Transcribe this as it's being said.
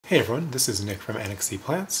Hey everyone, this is Nick from Annex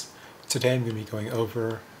Plants. Today I'm going to be going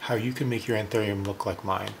over how you can make your Anthurium look like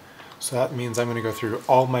mine. So that means I'm going to go through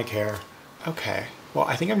all my care. Okay, well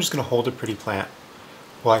I think I'm just going to hold a pretty plant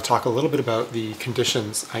while I talk a little bit about the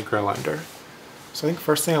conditions I grow under. So I think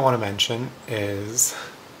first thing I want to mention is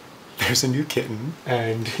there's a new kitten,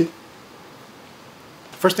 and the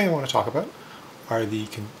first thing I want to talk about are the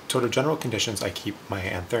sort of general conditions I keep my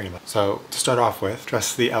Anthurium. So to start off with,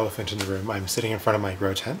 address the elephant in the room. I'm sitting in front of my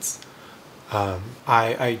grow tents.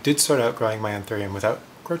 I did start out growing my Anthurium without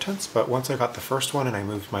grow tents, but once I got the first one and I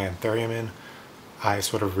moved my Anthurium in, I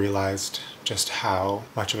sort of realized just how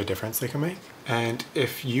much of a difference they can make. And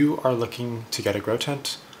if you are looking to get a grow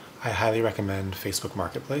tent, I highly recommend Facebook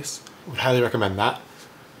Marketplace. Would highly recommend that.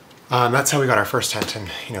 That's how we got our first tent, and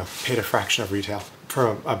paid a fraction of retail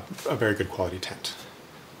for a very good quality tent.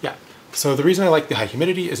 Yeah, so the reason I like the high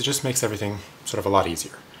humidity is it just makes everything sort of a lot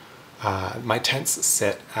easier. My tents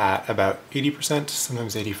sit at about 80%,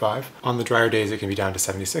 sometimes 85%. On the drier days it can be down to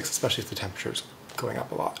 76%, especially if the temperature's going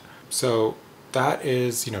up a lot. So that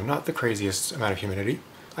is, not the craziest amount of humidity.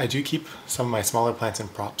 I do keep some of my smaller plants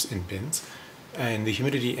and props in bins. And the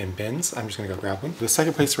humidity in bins, I'm just going to go grab one. The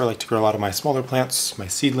second place where I like to grow a lot of my smaller plants, my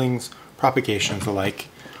seedlings, propagations alike,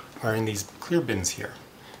 are in these clear bins here.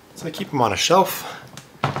 So I keep them on a shelf,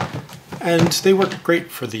 and they work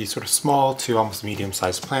great for the sort of small to almost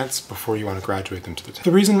medium-sized plants before you want to graduate them to the tent.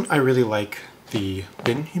 The reason I really like the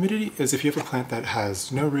bin humidity is if you have a plant that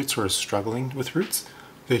has no roots or is struggling with roots,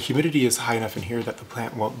 the humidity is high enough in here that the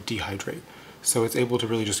plant won't dehydrate. So it's able to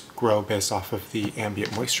really just grow based off of the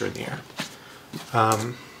ambient moisture in the air.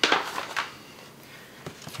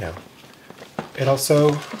 It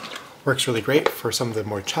also works really great for some of the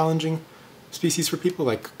more challenging species for people,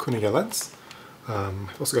 like Cunigalens.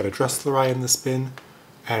 I've also got a Dressleri in this bin,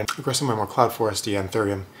 and of course some of my more cloud foresty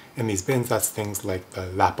Anthurium in these bins. That's things like the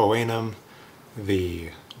Lapoenum, the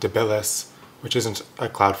Debilis, which isn't a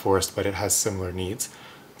cloud forest but it has similar needs.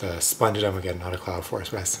 The Splendidum, again not a cloud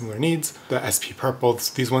forest but has similar needs. The SP Purple,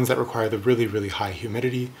 these ones that require the really, really high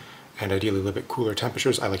humidity and ideally a little bit cooler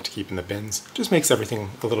temperatures, I like to keep in the bins. Just makes everything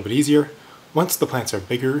a little bit easier. Once the plants are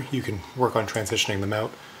bigger, you can work on transitioning them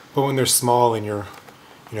out. But when they're small and your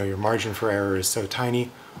margin for error is so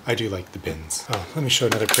tiny, I do like the bins. Oh, let me show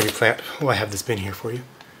another pretty plant while I have this bin here for you.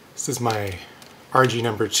 This is my RG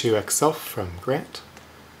number 2 Excelf from Grant.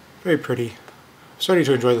 Very pretty. I'm starting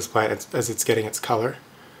to enjoy this plant as it's getting its color.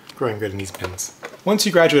 Growing good in these bins. Once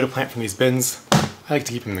you graduate a plant from these bins, I like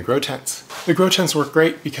to keep them in the grow tents. The grow tents work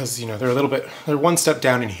great because, they're one step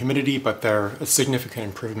down in humidity, but they're a significant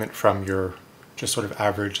improvement from your just sort of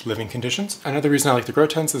average living conditions. Another reason I like the grow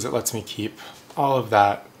tents is it lets me keep all of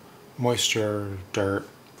that moisture, dirt,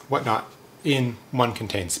 whatnot in one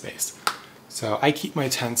contained space. So I keep my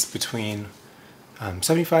tents between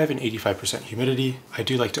 75 and 85% humidity. I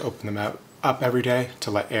do like to open them up every day to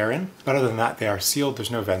let air in, but other than that they are sealed. There's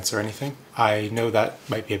no vents or anything. I know that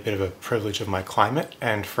might be a bit of a privilege of my climate,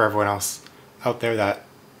 and for everyone else out there that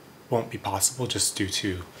won't be possible just due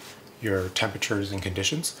to your temperatures and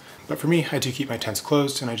conditions. But for me, I do keep my tents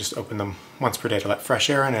closed and I just open them once per day to let fresh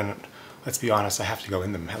air in, and let's be honest, I have to go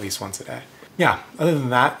in them at least once a day. Yeah, other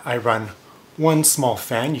than that, I run one small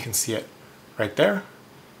fan, you can see it right there,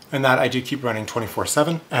 and that I do keep running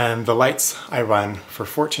 24/7, and the lights I run for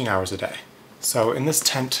 14 hours a day. So in this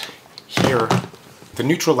tent here, the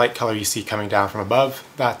neutral light color you see coming down from above,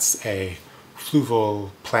 that's a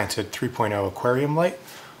fluval planted 3.0 aquarium light.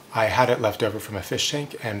 I had it left over from a fish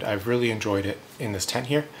tank and I've really enjoyed it in this tent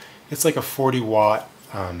here. It's like a 40-watt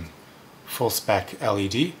full spec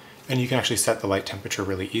LED, and you can actually set the light temperature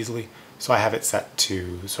really easily. So I have it set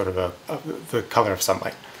to sort of the color of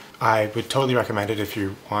sunlight. I would totally recommend it if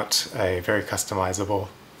you want a very customizable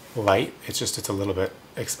light. It's a little bit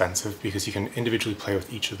expensive because you can individually play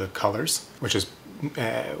with each of the colors, which is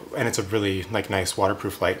and it's a really nice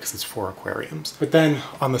waterproof light because it's for aquariums. But then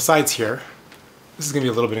on the sides here, this is gonna be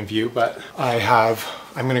a little bit in view, but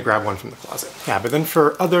I'm gonna grab one from the closet. Yeah, but then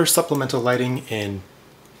for other supplemental lighting in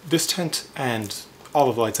this tent and all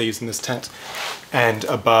of the lights I use in this tent and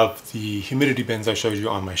above the humidity bins I showed you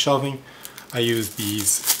on my shelving, I use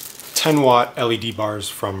these 10-watt LED bars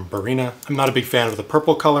from Barina. I'm not a big fan of the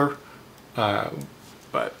purple color,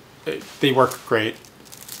 but they work great,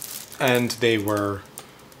 and they were,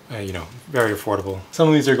 very affordable. Some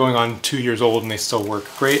of these are going on 2 years old and they still work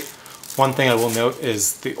great. One thing I will note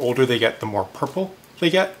is the older they get, the more purple they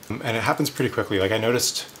get, and it happens pretty quickly. Like I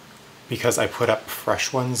noticed, because I put up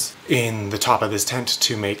fresh ones in the top of this tent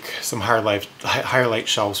to make some higher light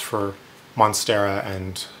shelves for Monstera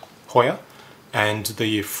and Hoya, and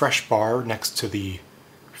the fresh bar next to the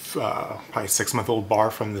probably 6-month-old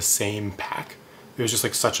bar from the same pack. It was just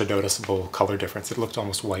like such a noticeable color difference. It looked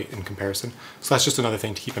almost white in comparison. So that's just another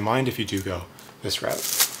thing to keep in mind if you do go this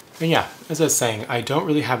route. And yeah, as I was saying, I don't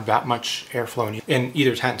really have that much airflow in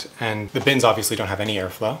either tent, and the bins obviously don't have any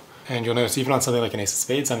airflow. And you'll notice even on something like an Ace of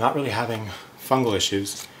Spades, I'm not really having fungal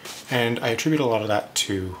issues. And I attribute a lot of that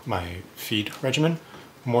to my feed regimen,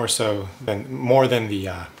 more than the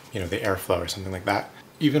the airflow or something like that.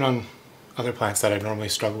 Even on other plants that I normally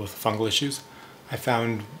struggle with fungal issues, I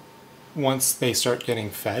found once they start getting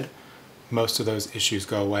fed, most of those issues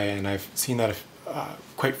go away. And I've seen that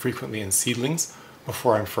quite frequently in seedlings.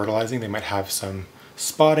 Before I'm fertilizing, they might have some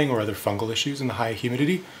spotting or other fungal issues in the high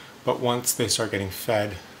humidity, but once they start getting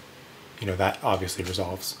fed, that obviously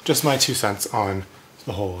resolves. Just my 2 cents on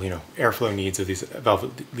the whole, airflow needs of these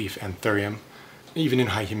velvet leaf Anthurium. Even in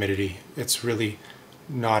high humidity, it's really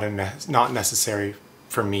not necessary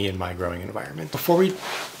for me in my growing environment. Before we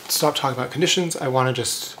stop talking about conditions, I want to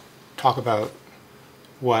just talk about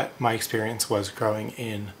what my experience was growing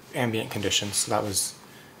in ambient conditions. So that was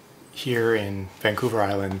here in Vancouver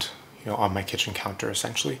Island, on my kitchen counter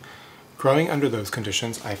essentially. Growing under those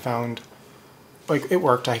conditions, I found like it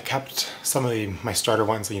worked. I kept some of my starter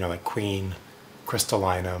ones, like Queen,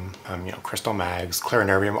 Crystallinum, Crystal Mags,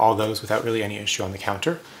 Clarinarium, all those without really any issue on the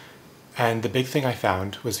counter. And the big thing I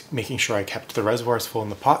found was making sure I kept the reservoirs full in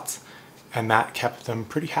the pots, and that kept them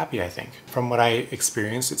pretty happy, I think. From what I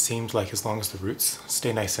experienced, it seemed like as long as the roots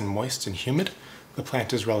stay nice and moist and humid, the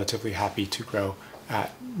plant is relatively happy to grow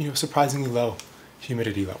at surprisingly low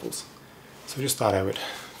humidity levels. So I just thought I would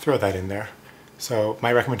throw that in there. So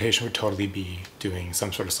my recommendation would totally be doing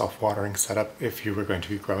some sort of self-watering setup if you were going to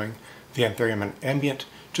be growing the Anthurium in ambient,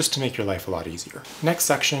 just to make your life a lot easier. Next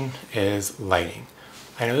section is lighting.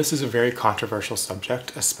 I know this is a very controversial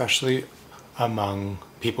subject, especially among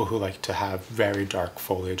people who like to have very dark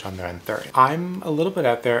foliage on their Anthurium. I'm a little bit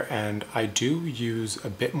out there, and I do use a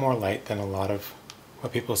bit more light than a lot of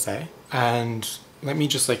what people say. And let me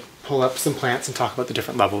just pull up some plants and talk about the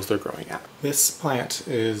different levels they're growing at. This plant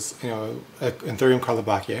is, Anthurium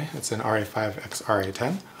carlobachia. It's an RA5X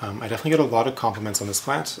RA10. I definitely get a lot of compliments on this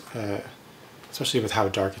plant, especially with how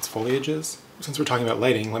dark its foliage is. Since we're talking about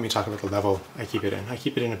lighting, let me talk about the level I keep it in. I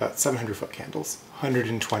keep it in about 700 foot candles,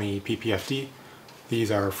 120 ppfd.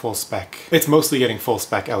 These are full spec. It's mostly getting full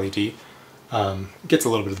spec LED. Gets a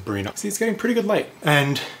little bit of the burino. See, it's getting pretty good light.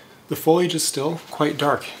 And the foliage is still quite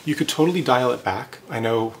dark. You could totally dial it back. I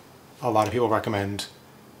know a lot of people recommend,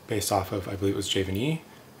 based off of, I believe it was Javani,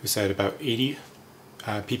 who said about 80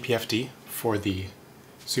 ppfd for the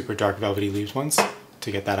super dark velvety leaves ones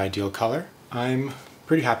to get that ideal color. I'm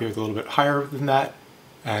pretty happy with a little bit higher than that,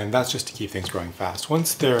 and that's just to keep things growing fast.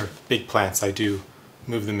 Once they're big plants, I do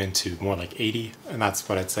move them into more like 80, and that's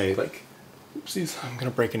what I'd say, oopsies, I'm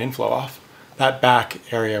gonna break an inflow off. That back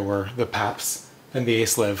area where the paps and the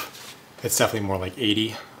ace live, it's definitely more like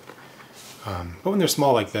 80. But when they're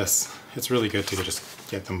small like this, it's really good to just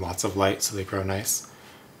get them lots of light so they grow nice.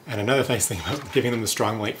 And another nice thing about giving them the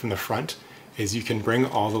strong light from the front is you can bring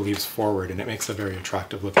all the leaves forward, and it makes a very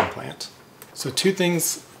attractive looking plant. So two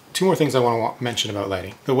more things I want to mention about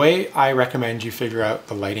lighting. The way I recommend you figure out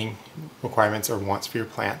the lighting requirements or wants for your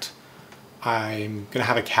plant, I'm gonna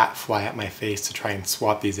have a cat fly at my face to try and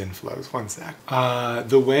swap these inflows. One sec.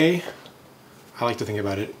 The way I like to think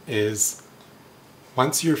about it is,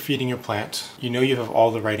 once you're feeding your plant, you have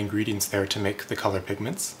all the right ingredients there to make the color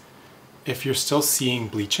pigments. If you're still seeing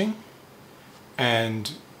bleaching,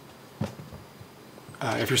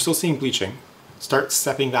 start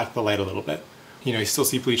stepping back the light a little bit. You still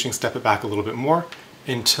see bleaching, step it back a little bit more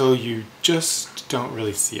until you just don't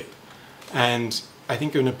really see it. And I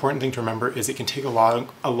think an important thing to remember is it can take a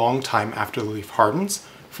long time after the leaf hardens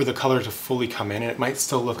for the color to fully come in, and it might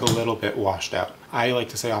still look a little bit washed out. I like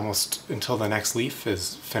to say almost until the next leaf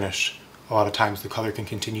is finished. A lot of times the color can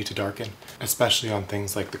continue to darken, especially on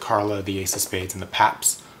things like the Carla, the Ace of Spades, and the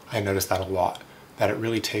Paps. I noticed that a lot, that it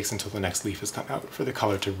really takes until the next leaf has come out for the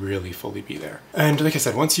color to really fully be there. And like I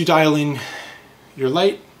said, once you dial in your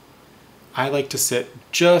light, I like to sit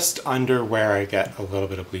just under where I get a little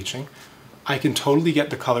bit of bleaching. I can totally get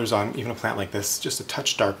the colors on even a plant like this just a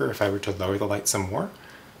touch darker if I were to lower the light some more.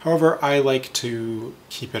 However, I like to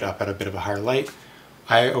keep it up at a bit of a higher light.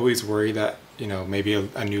 I always worry that, maybe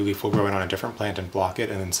a new leaf will grow in on a different plant and block it,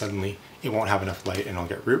 and then suddenly it won't have enough light and it'll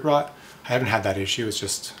get root rot. I haven't had that issue, it's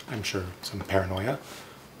just, I'm sure, some paranoia,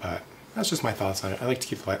 but that's just my thoughts on it. I like to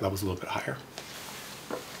keep the light levels a little bit higher.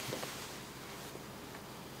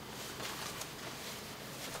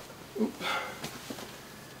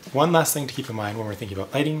 One last thing to keep in mind when we're thinking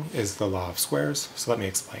about lighting is the law of squares, so let me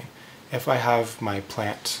explain. if I have my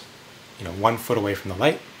plant, 1 foot away from the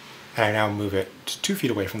light, and I now move it 2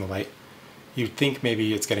 feet away from the light, you'd think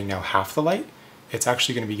maybe it's getting now half the light. It's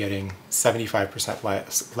actually going to be getting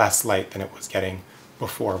 75% less light than it was getting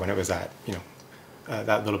before when it was at,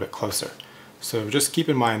 that little bit closer. So just keep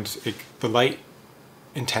in mind, the light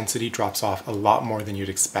intensity drops off a lot more than you'd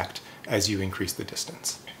expect as you increase the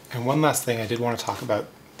distance. And one last thing, I did want to talk about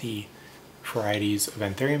the varieties of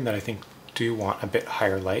Anthurium that I think do want a bit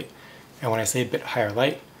higher light. And when I say a bit higher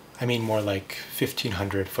light, I mean more like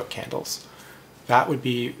 1500 foot candles. That would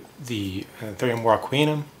be the Anthurium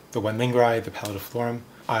warocqueanum, the Wenlingeri, the pallidiflorum.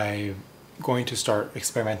 I'm going to start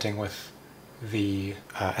experimenting with the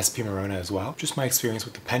SP Morona as well. Just my experience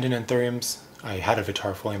with the pendant Anthuriums. I had a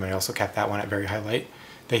Vitarifolium and I also kept that one at very high light.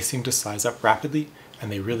 They seem to size up rapidly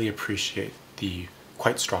and they really appreciate the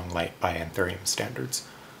quite strong light by Anthurium standards.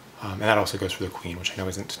 And that also goes for the Queen, which I know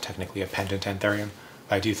isn't technically a pendant Anthurium,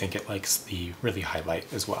 but I do think it likes the really high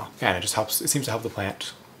light as well. And it just helps, it seems to help the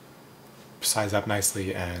plant size up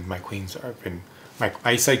nicely, and my Queens have been,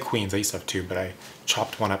 I say Queens, I used to have 2, but I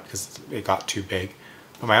chopped one up because it got too big.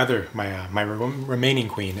 But my remaining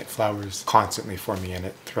Queen, it flowers constantly for me and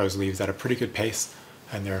it throws leaves at a pretty good pace,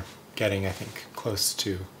 and they're getting, I think, close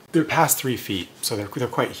to, they're past 3 feet, so they're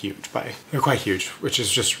quite huge. They're quite huge, which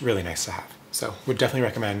is just really nice to have. So would definitely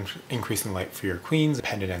recommend increasing light for your Queens.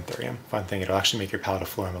 Pendant Anthurium, fun thing, it'll actually make your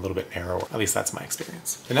pallidiflorum a little bit narrower. At least that's my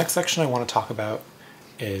experience. The next section I want to talk about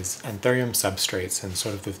is Anthurium substrates and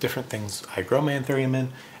sort of the different things I grow my Anthurium in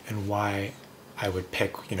and why I would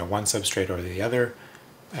pick, one substrate or the other,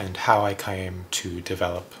 and how I came to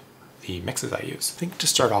develop the mixes I use. I think to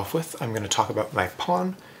start off with, I'm going to talk about my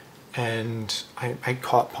pon, and I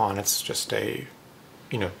call it pon. It's just a,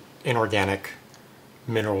 inorganic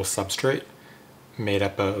mineral substrate made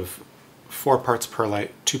up of 4 parts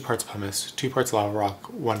perlite, 2 parts pumice, 2 parts lava rock,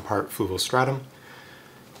 1 part fluval stratum.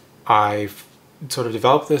 I've sort of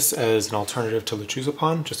developed this as an alternative to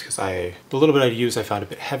Lechuzopon, just because the little bit I used I found a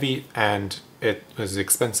bit heavy and it was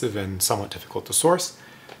expensive and somewhat difficult to source.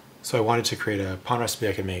 So I wanted to create a pon recipe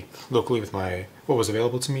I could make locally with what was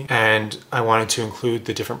available to me, and I wanted to include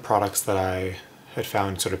the different products that I had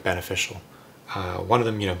found sort of beneficial. One of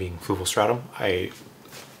them, being fluval stratum.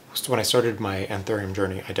 When I started my Anthurium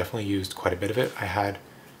journey, I definitely used quite a bit of it. I had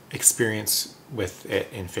experience with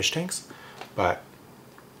it in fish tanks, but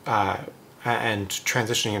and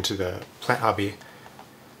transitioning into the plant hobby,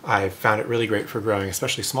 I found it really great for growing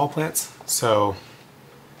especially small plants. So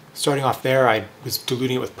starting off there, I was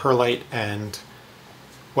diluting it with perlite and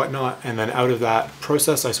whatnot, and then out of that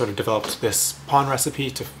process I sort of developed this pon recipe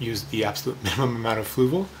to use the absolute minimum amount of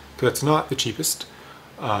fluval, because it's not the cheapest,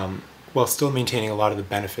 while still maintaining a lot of the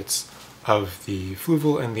benefits of the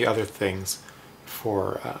fluval and the other things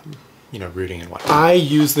for rooting and whatnot. I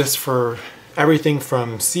use this for everything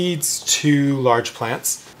from seeds to large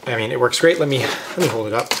plants. I mean, it works great. Let me hold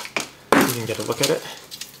it up so you can get a look at it.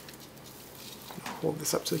 Hold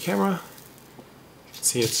this up to the camera.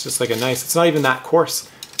 See, it's just like it's not even that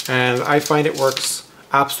coarse. And I find it works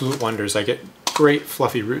absolute wonders. I get great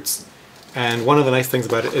fluffy roots. And one of the nice things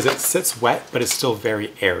about it is it sits wet, but it's still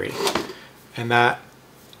very airy. And that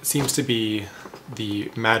seems to be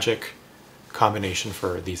the magic combination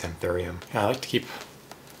for these Anthurium. I like to keep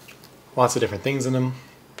lots of different things in them.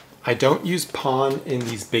 I don't use pon in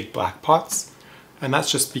these big black pots, and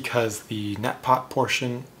that's just because the net pot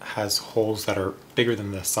portion has holes that are bigger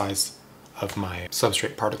than the size of my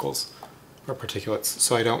substrate particles or particulates,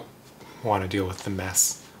 so I don't want to deal with the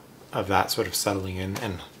mess of that sort of settling in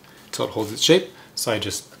and until it holds its shape, so I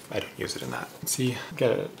don't use it in that. See,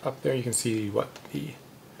 get it up there, you can see what the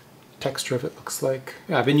texture of it looks like.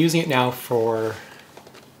 Yeah, I've been using it now for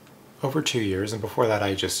over 2 years, and before that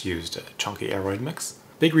I just used a chunky aeroid mix.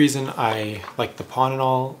 Big reason I like the pon and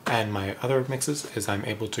all and my other mixes is I'm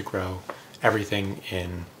able to grow everything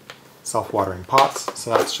in self-watering pots.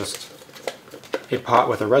 So that's just a pot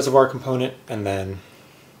with a reservoir component and then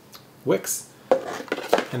wicks,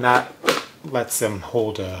 and that lets them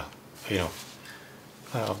hold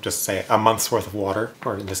I'll just say a month's worth of water,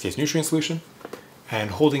 or in this case nutrient solution, and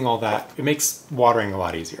holding all that, it makes watering a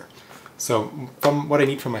lot easier. So from what I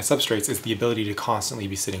need from my substrates is the ability to constantly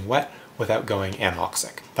be sitting wet without going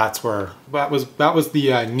anoxic. That was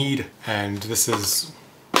the need, and this is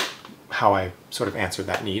how I sort of answered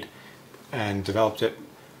that need and developed it.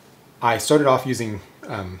 I started off using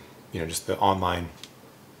just the online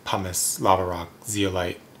pumice, lava rock,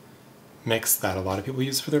 zeolite mix that a lot of people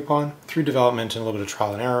use for their pon. Through development and a little bit of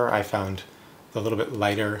trial and error, I found the little bit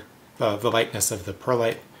lighter, the lightness of the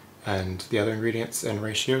perlite and the other ingredients and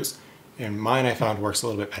ratios, And mine I found works a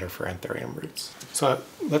little bit better for Anthurium roots. So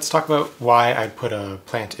let's talk about why I'd put a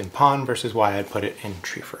plant in pond versus why I'd put it in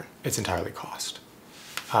tree fern. It's entirely cost.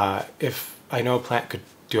 If I know a plant could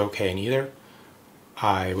do okay in either,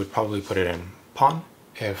 I would probably put it in pond.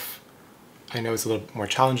 If I know it's a little bit more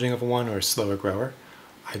challenging of a one or a slower grower,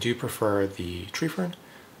 I do prefer the tree fern.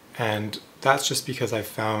 And that's just because I've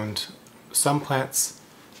found some plants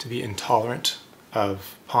to be intolerant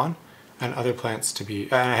of pond and other plants to be,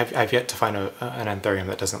 and I've yet to find an Anthurium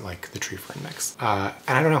that doesn't like the tree fern mix. And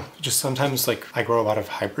I don't know, just sometimes like I grow a lot of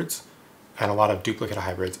hybrids and a lot of duplicate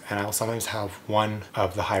hybrids, and I'll sometimes have one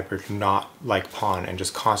of the hybrid not like pond and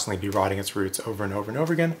just constantly be rotting its roots over and over and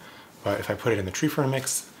over again. But if I put it in the tree fern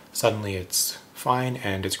mix, suddenly it's fine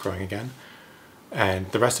and it's growing again.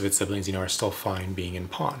 And the rest of its siblings, you know, are still fine being in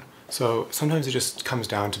pond. So sometimes it just comes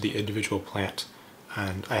down to the individual plant,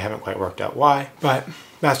 and I haven't quite worked out why, but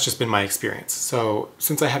that's just been my experience. So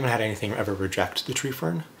since I haven't had anything ever reject the tree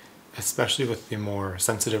fern, especially with the more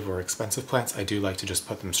sensitive or expensive plants, I do like to just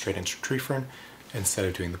put them straight into tree fern instead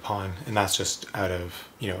of doing the pond. And that's just out of,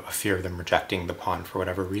 you know, a fear of them rejecting the pond for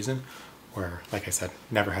whatever reason, where, like I said,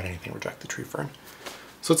 never had anything reject the tree fern.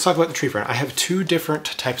 So let's talk about the tree fern. I have two different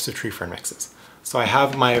types of tree fern mixes. So I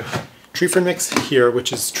have my tree fern mix here,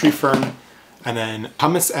 which is tree fern and then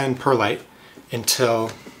pumice and perlite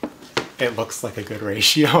until it looks like a good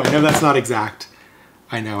ratio. I know that's not exact.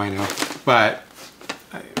 I know. But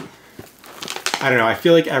I don't know. I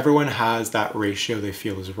feel like everyone has that ratio they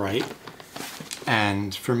feel is right.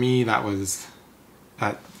 And for me, that was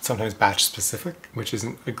sometimes batch specific, which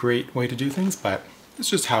isn't a great way to do things, but it's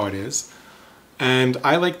just how it is. And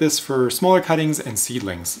I like this for smaller cuttings and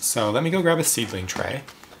seedlings. So let me go grab a seedling tray.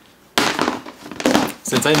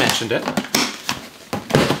 Since I mentioned it,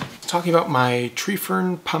 talking about my tree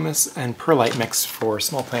fern, pumice, and perlite mix for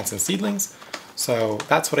small plants and seedlings. So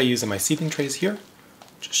that's what I use in my seedling trays here.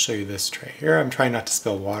 Just show you this tray here. I'm trying not to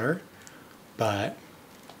spill water, but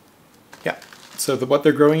yeah. So what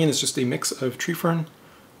they're growing in is just a mix of tree fern,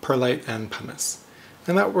 perlite, and pumice.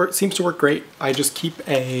 And that seems to work great. I just keep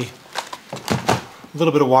a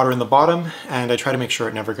little bit of water in the bottom, and I try to make sure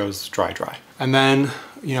it never goes dry. And then,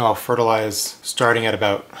 you know, I'll fertilize starting at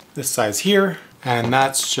about this size here, and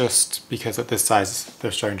that's just because at this size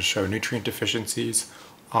they're starting to show nutrient deficiencies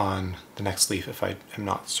on the next leaf if I am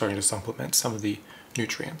not starting to supplement some of the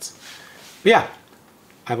nutrients. But yeah,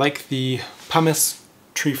 I like the pumice,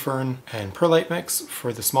 tree fern, and perlite mix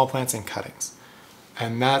for the small plants and cuttings.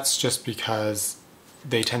 And that's just because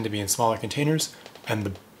they tend to be in smaller containers and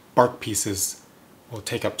the bark pieces will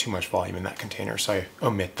take up too much volume in that container, so I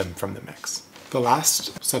omit them from the mix. The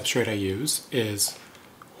last substrate I use is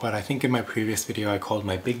what I think in my previous video I called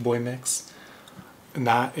my big boy mix. And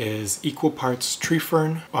that is equal parts tree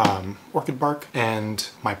fern, orchid bark, and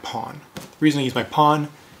my pon. The reason I use my pon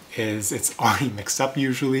is it's already mixed up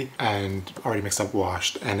usually, and already mixed up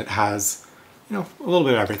washed, and it has, you know, a little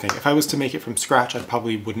bit of everything. If I was to make it from scratch, I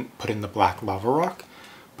probably wouldn't put in the black lava rock,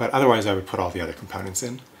 but otherwise I would put all the other components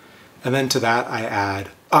in. And then to that I add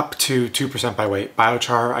up to 2% by weight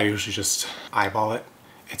biochar. I usually just eyeball it.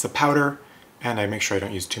 It's a powder, and I make sure I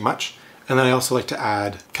don't use too much. And then I also like to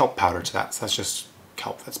add kelp powder to that, so that's just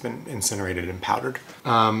kelp that's been incinerated and powdered.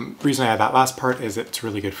 The reason I add that last part is it's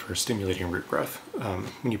really good for stimulating root growth.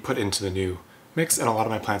 When you put into the new mix, and a lot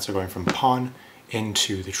of my plants are going from pon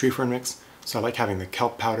into the tree fern mix, so I like having the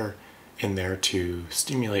kelp powder in there to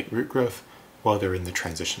stimulate root growth while they're in the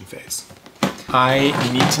transition phase. I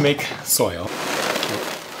need to make soil,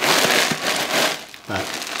 but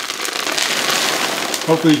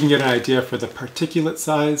hopefully you can get an idea for the particulate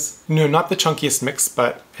size. No, not the chunkiest mix,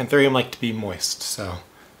 but Anthurium like to be moist, so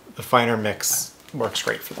the finer mix works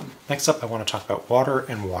great for them. Next up, I want to talk about water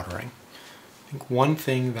and watering. I think one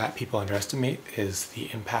thing that people underestimate is the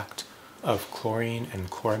impact of chlorine and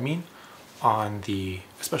chloramine on the,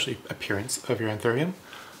 especially appearance of your Anthurium.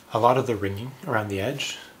 A lot of the ringing around the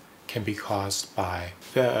edge can be caused by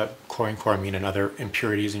the chlorine, chloramine, and other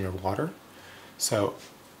impurities in your water. So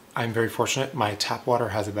I'm very fortunate. My tap water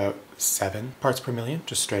has about 7 parts per million,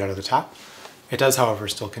 just straight out of the tap. It does, however,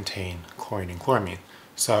 still contain chlorine and chloramine.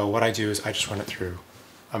 So what I do is I just run it through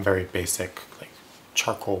a very basic, like,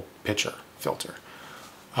 charcoal pitcher filter.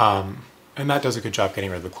 And that does a good job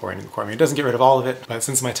getting rid of the chlorine and the chloramine. It doesn't get rid of all of it, but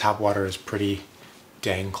since my tap water is pretty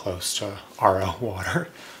dang close to RO water,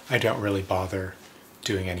 I don't really bother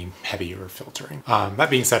doing any heavier filtering. That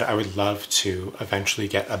being said, I would love to eventually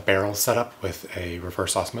get a barrel set up with a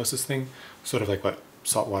reverse osmosis thing, sort of like what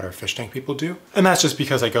saltwater fish tank people do. And that's just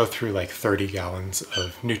because I go through like 30 gallons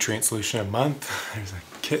of nutrient solution a month. There's a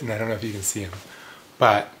kitten, I don't know if you can see him.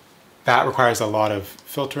 But that requires a lot of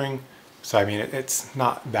filtering, So I mean, it's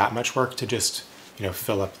not that much work to just,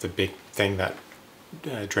 fill up the big thing that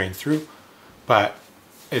drains through, but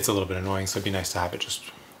it's a little bit annoying, so it'd be nice to have it just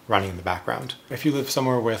running in the background. If you live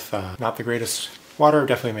somewhere with not the greatest water,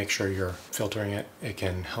 definitely make sure you're filtering it. It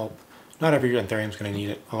can help. Not every Anthurium is going to need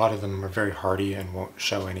it. A lot of them are very hardy and won't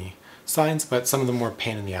show any signs, but some of the more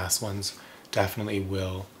pain in the ass ones definitely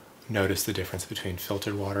will notice the difference between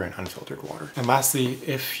filtered water and unfiltered water. And lastly,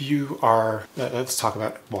 if you are, let's talk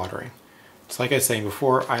about watering. So like I was saying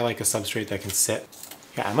before, I like a substrate that can sit.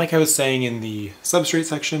 Yeah, and like I was saying in the substrate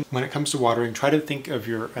section, when it comes to watering, try to think of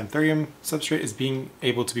your Anthurium substrate as being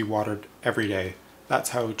able to be watered every day. That's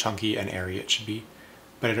how chunky and airy it should be.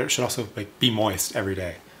 But it should also be moist every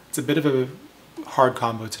day. It's a bit of a hard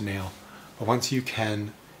combo to nail, but once you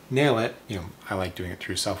can nail it, I like doing it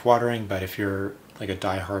through self-watering, but if you're like a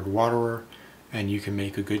die-hard waterer and you can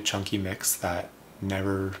make a good chunky mix that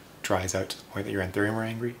never dries out to the point that your Anthurium are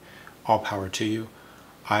angry, all power to you.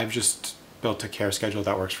 I've just built a care schedule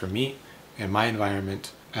that works for me in my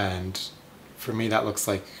environment, and for me that looks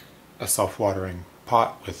like a self-watering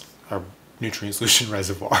pot with a nutrient solution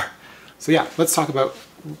reservoir. So yeah, let's talk about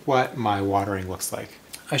what my watering looks like.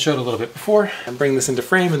 I showed a little bit before. I'm bringing this into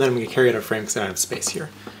frame and then I'm going to carry it out of frame because I don't have space here.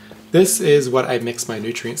 This is what I mix my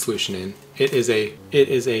nutrient solution in. It is a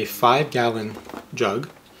 5-gallon jug,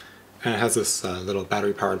 and it has this little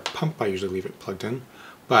battery-powered pump. I usually leave it plugged in,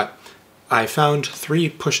 but I found 3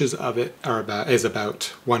 pushes of it is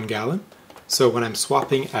about 1 gallon. So when I'm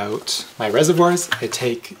swapping out my reservoirs, I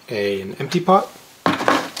take an empty pot, and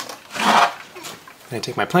I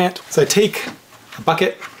take my plant. So I take a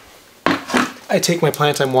bucket, I take my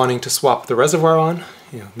plant I'm wanting to swap the reservoir on,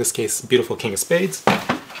 in this case, beautiful King of Spades.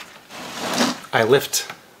 I lift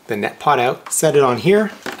the net pot out, set it on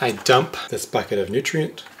here. I dump this bucket of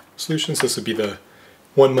nutrient solution, so this would be the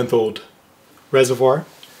 1-month-old reservoir.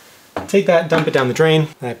 Take that, dump it down the drain,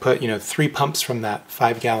 and I put 3 pumps from that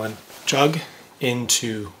 5-gallon jug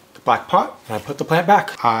into the black pot, and I put the plant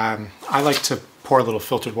back. I like to pour a little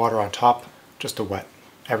filtered water on top just to wet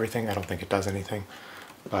everything. I don't think it does anything,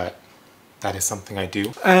 but that is something I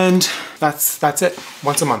do. And that's it,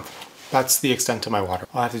 once a month. That's the extent of my water.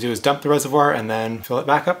 All I have to do is dump the reservoir and then fill it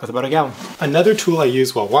back up with about 1 gallon. Another tool I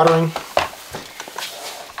use while watering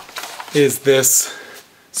is this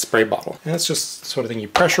spray bottle. And it's just the sort of thing you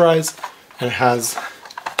pressurize, and it has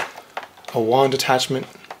a wand attachment,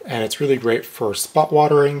 and it's really great for spot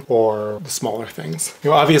watering or the smaller things.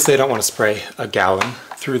 Obviously I don't want to spray 1 gallon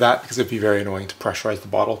through that because it'd be very annoying to pressurize the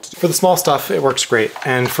bottle. For the small stuff, it works great.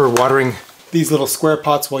 And for watering these little square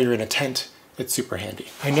pots while you're in a tent, it's super handy.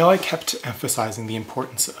 I know I kept emphasizing the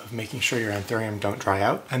importance of making sure your Anthurium don't dry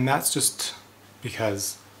out, and that's just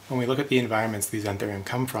because when we look at the environments these Anthurium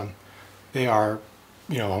come from, they are,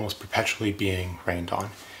 almost perpetually being rained on.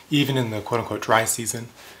 Even in the quote-unquote dry season,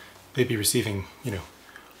 they'd be receiving,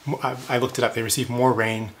 I looked it up, they receive more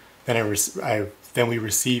rain than we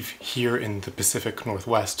receive here in the Pacific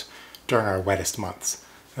Northwest during our wettest months.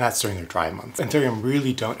 And that's during their dry months. Anthurium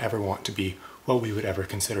really don't ever want to be what we would ever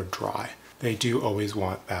consider dry. They do always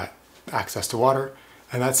want that access to water,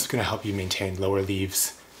 and that's going to help you maintain lower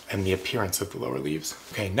leaves and the appearance of the lower leaves.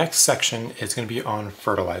 Okay, next section is going to be on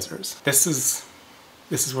fertilizers. This is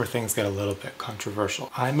where things get a little bit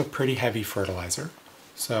controversial. I'm a pretty heavy fertilizer,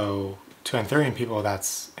 so to Anthurium people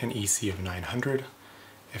that's an EC of 900.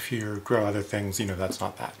 If you grow other things, that's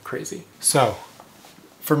not that crazy. So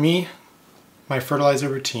for me, my fertilizer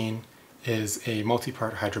routine is a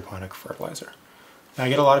multi-part hydroponic fertilizer. Now I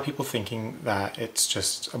get a lot of people thinking that it's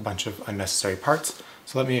just a bunch of unnecessary parts,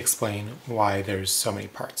 so let me explain why there's so many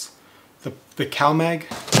parts. The CalMag,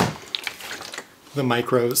 the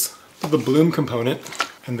micros, the bloom component,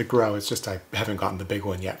 and the grow. It's just I haven't gotten the big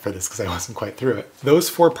one yet for this because I wasn't quite through it. Those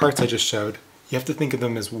 4 parts I just showed, you have to think of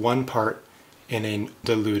them as 1 part in a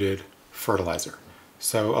diluted fertilizer.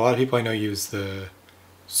 So a lot of people I know use the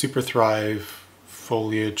Super Thrive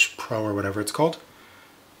Foliage Pro or whatever it's called.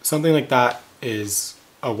 Something like that is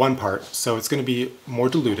a 1 part, so it's going to be more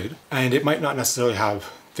diluted, and it might not necessarily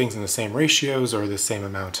have things in the same ratios or the same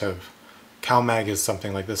amount of CalMag is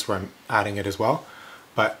something like this where I'm adding it as well,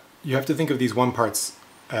 but you have to think of these 1 parts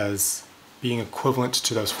as being equivalent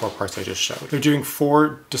to those 4 parts I just showed. They're doing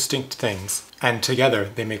 4 distinct things, and together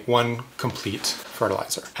they make 1 complete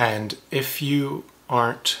fertilizer. And if you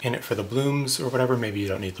aren't in it for the blooms or whatever, maybe you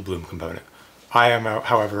don't need the bloom component. I am,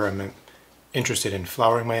 however, I'm interested in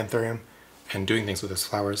flowering my Anthurium and doing things with those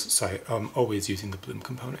flowers, so I am always using the bloom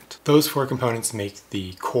component. Those 4 components make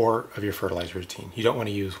the core of your fertilizer routine. You don't want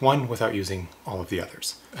to use one without using all of the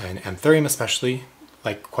others. And Anthurium especially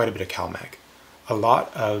like quite a bit of CalMag. A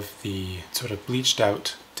lot of the sort of bleached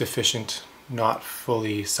out, deficient, not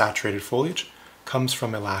fully saturated foliage comes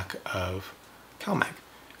from a lack of CalMag.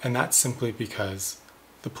 And that's simply because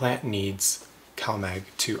the plant needs CalMag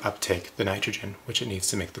to uptake the nitrogen, which it needs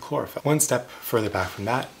to make the chlorophyll. One step further back from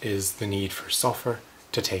that is the need for sulfur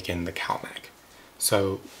to take in the CalMag.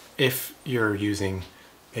 So if you're using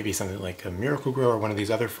maybe something like a Miracle-Gro or one of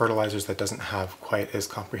these other fertilizers that doesn't have quite as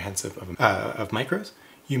comprehensive of micros,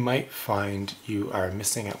 you might find you are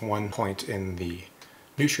missing at one point in the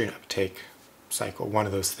nutrient uptake cycle, one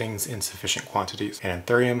of those things in sufficient quantities. And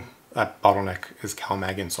Anthurium, that bottleneck is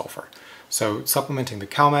CalMag and sulfur. So supplementing the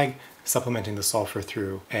CalMag, supplementing the sulfur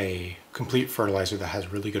through a complete fertilizer that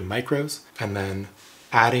has really good micros, and then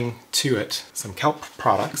adding to it some kelp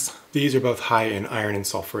products. These are both high in iron and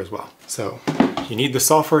sulfur as well. So you need the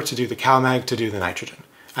sulfur to do the CalMag to do the nitrogen.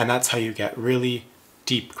 And that's how you get really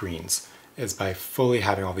deep greens, is by fully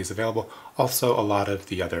having all these available. Also, a lot of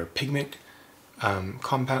the other pigment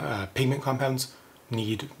compounds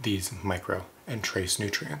need these micro and trace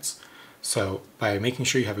nutrients. So by making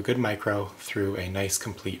sure you have a good micro through a nice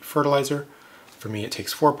complete fertilizer, for me it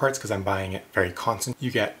takes 4 parts because I'm buying it very constant,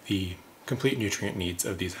 you get the complete nutrient needs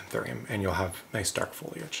of these Anthurium, and you'll have nice dark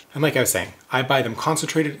foliage. And like I was saying, I buy them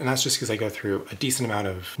concentrated, and that's just because I go through a decent amount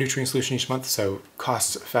of nutrient solution each month, so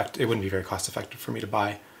it wouldn't be very cost effective for me to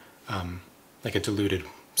buy like a diluted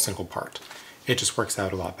single part. It just works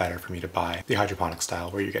out a lot better for me to buy the hydroponic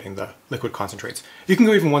style where you're getting the liquid concentrates. You can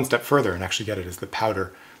go even one step further and actually get it as the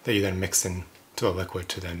powder that you then mix into the liquid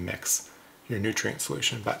to then mix your nutrient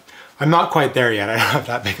solution, but I'm not quite there yet. I don't have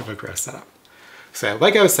that big of a grow setup. So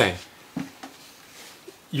like I was saying,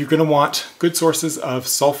 you're going to want good sources of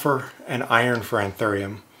sulfur and iron for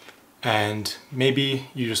Anthurium, and maybe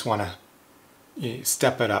you just want to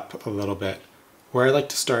step it up a little bit. Where I like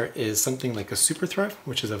to start is something like a Super Thrive,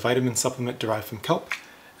 which is a vitamin supplement derived from kelp,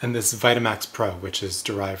 and this Vitamax Pro, which is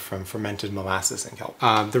derived from fermented molasses and kelp.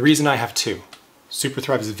 The reason I have two, Super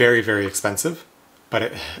Thrive is very, very expensive,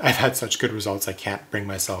 but I've had such good results I can't bring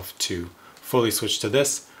myself to fully switch to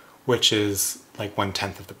this, which is like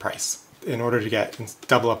 1/10 of the price. In order to get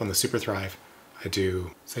double up on the Super Thrive, I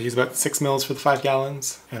use about 6 mils for the 5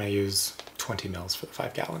 gallons, and I use 20 mils for the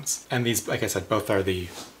 5 gallons. And these, like I said, both are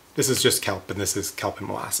this is just kelp and this is kelp and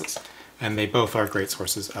molasses. And they both are great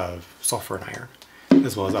sources of sulfur and iron,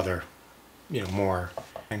 as well as other, more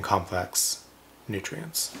and complex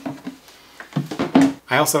nutrients.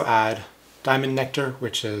 I also add diamond nectar,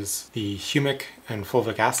 which is the humic and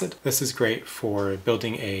fulvic acid. This is great for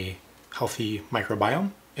building a healthy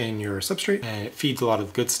microbiome in your substrate, and it feeds a lot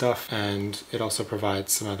of good stuff, and it also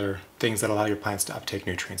provides some other things that allow your plants to uptake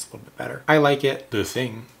nutrients a little bit better. I like it, the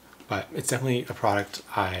thing, but it's definitely a product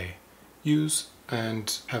I use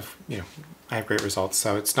and have, I have great results,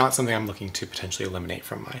 so it's not something I'm looking to potentially eliminate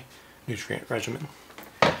from my nutrient regimen.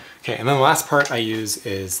 Okay, and then the last part I use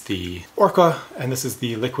is the Orca, and this is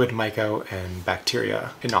the liquid myco and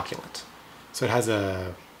bacteria inoculant. So it has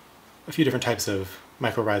a few different types of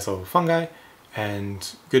mycorrhizal fungi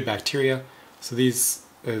and good bacteria. So these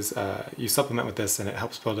is, you supplement with this and it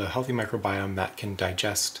helps build a healthy microbiome that can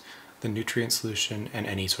digest the nutrient solution and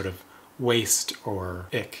any sort of waste or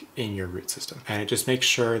ick in your root system. And it just makes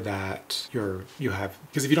sure that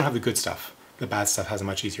because if you don't have the good stuff, the bad stuff has a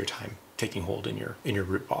much easier time taking hold in your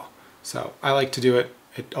root ball. So I like to do it.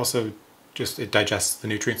 It also it digests the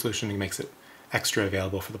nutrient solution and makes it extra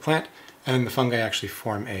available for the plant. And then the fungi actually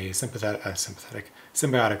form a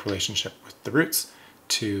symbiotic relationship with the roots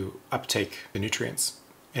to uptake the nutrients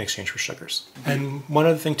in exchange for sugars. And one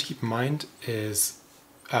other thing to keep in mind is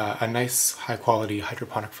a nice high quality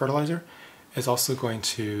hydroponic fertilizer is also going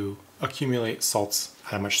to accumulate salts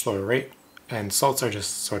at a much slower rate. And salts are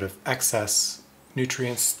just sort of excess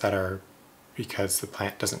nutrients that are because the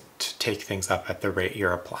plant doesn't take things up at the rate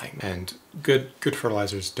you're applying. And good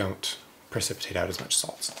fertilizers don't precipitate out as much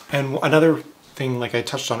salts. And another thing, like I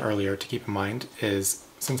touched on earlier, to keep in mind is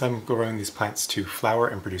since I'm growing these plants to flower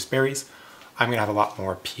and produce berries, I'm going to have a lot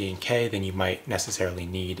more P and K than you might necessarily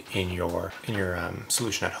need in your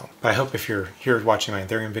solution at home. But I hope if you're here watching my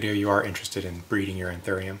Anthurium video, you are interested in breeding your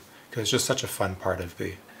Anthurium, because it's just such a fun part of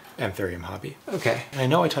the Anthurium hobby. Okay, and I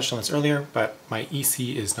know I touched on this earlier, but my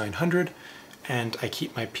EC is 900, and I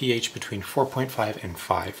keep my pH between 4.5 and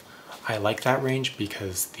 5. I like that range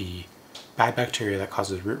because the bad bacteria that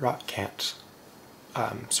causes root rot can't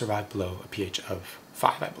survive below a pH of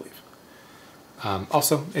 5, I believe.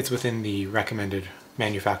 Also, it's within the recommended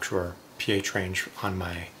manufacturer pH range on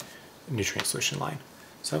my nutrient solution line.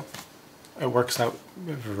 So it works out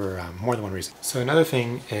for more than one reason. So another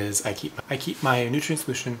thing is I keep my nutrient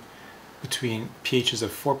solution between pHs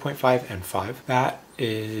of 4.5 and 5.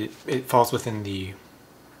 It falls within the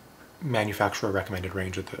manufacturer recommended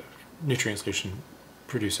range of the nutrient solution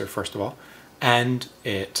producer, first of all, and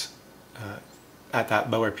it at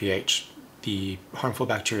that lower pH, the harmful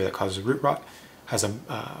bacteria that causes root rot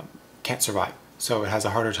can't survive. So it has a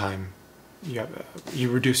harder time. You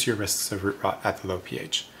reduce your risks of root rot at the low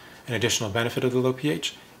pH. An additional benefit of the low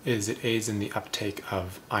pH is it aids in the uptake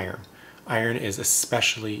of iron. Iron is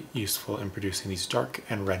especially useful in producing these dark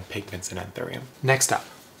and red pigments in Anthurium. Next up,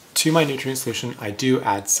 to my nutrient solution, I do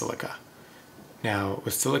add silica. Now,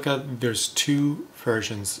 with silica, there's two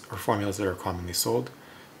versions or formulas that are commonly sold: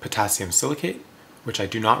 potassium silicate, which I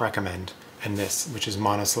do not recommend, and this, which is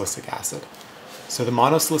monosilicic acid. So the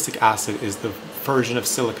monosilicic acid is the version of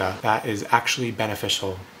silica that is actually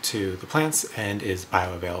beneficial to the plants and is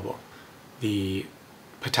bioavailable. The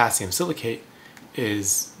potassium silicate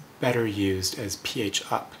is better used as pH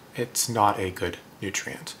up. It's not a good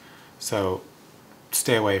nutrient. So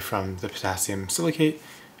stay away from the potassium silicate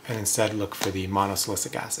and instead look for the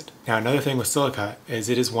monosilicic acid. Now, another thing with silica is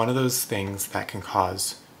it is one of those things that can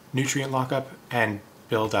cause nutrient lockup and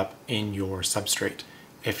build up in your substrate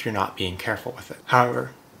if you're not being careful with it.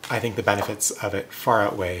 However, I think the benefits of it far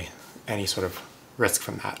outweigh any sort of risk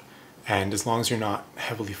from that. And as long as you're not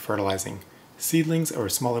heavily fertilizing seedlings or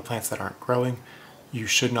smaller plants that aren't growing, you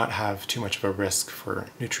should not have too much of a risk for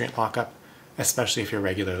nutrient lockup, especially if you're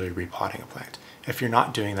regularly repotting a plant. If you're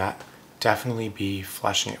not doing that, definitely be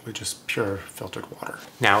flushing it with just pure filtered water.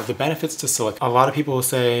 Now, the benefits to silica. A lot of people will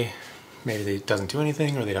say maybe it doesn't do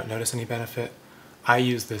anything or they don't notice any benefit. I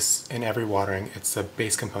use this in every watering. It's a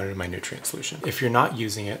base component of my nutrient solution. If you're not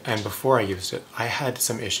using it, and before I used it, I had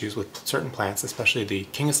some issues with certain plants, especially the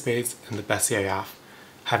King of Spades and the Bessiaeaf,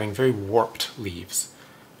 having very warped leaves.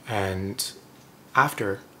 And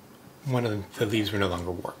after, one of the leaves were no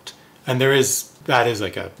longer warped. And that is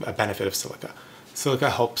like a benefit of silica.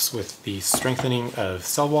 Silica helps with the strengthening of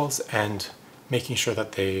cell walls and making sure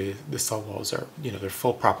that the cell walls are, their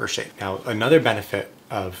full proper shape. Now, another benefit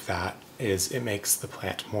of that is it makes the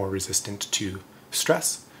plant more resistant to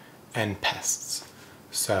stress and pests.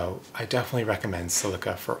 So I definitely recommend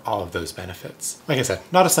silica for all of those benefits. Like I said,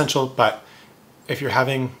 not essential, but if you're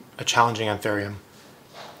having a challenging Anthurium,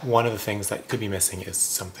 one of the things that could be missing is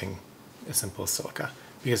something as simple as silica.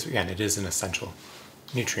 Because again, it is an essential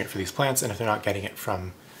nutrient for these plants, and if they're not getting it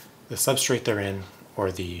from the substrate they're in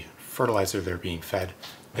or the fertilizer they're being fed,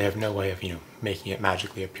 they have no way of making it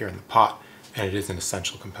magically appear in the pot, and it is an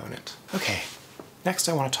essential component. Okay, next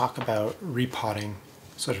I want to talk about repotting,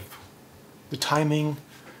 sort of the timing,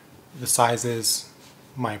 the sizes,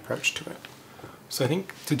 my approach to it. So I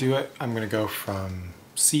think to do it, I'm going to go from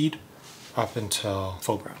seed up until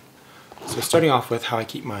full grown. So starting off with how I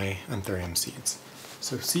keep my Anthurium seeds.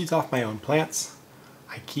 So seeds off my own plants,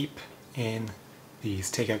 I keep in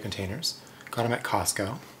these takeout containers. Got them at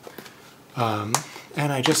Costco.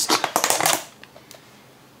 And I just,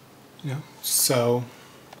 sow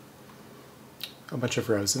a bunch of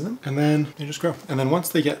rows in them, and then they just grow. And then once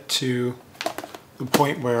they get to the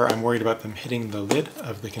point where I'm worried about them hitting the lid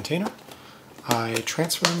of the container, I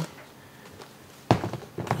transfer them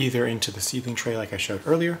either into the seedling tray like I showed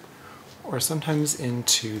earlier, or sometimes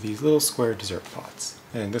into these little square dessert pots.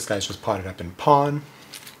 And this guy's just potted up in Pon.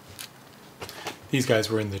 These guys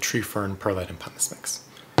were in the tree fern, perlite, and pumice mix.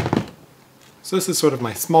 So this is sort of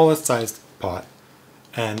my smallest sized pot,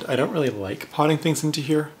 and I don't really like potting things into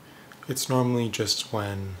here. It's normally just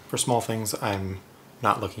when, for small things, I'm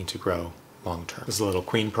not looking to grow long term. This is a little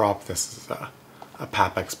queen prop. This is a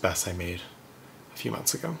Papex Bess I made a few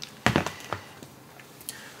months ago.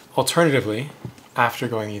 Alternatively, after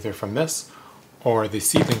going either from this or the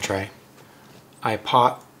seedling tray, I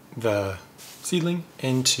pot the seedling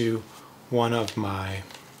into one of my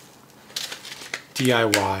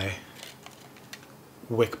DIY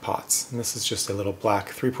wick pots. And this is just a little black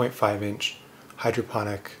 3.5-inch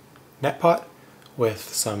hydroponic net pot with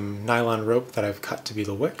some nylon rope that I've cut to be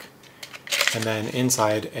the wick, and then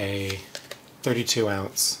inside a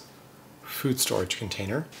 32-ounce food storage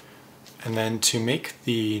container. And then to make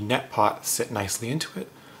the net pot sit nicely into it,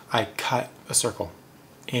 I cut a circle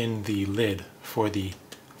in the lid for the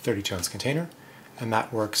 32-ounce container, and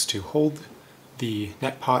that works to hold the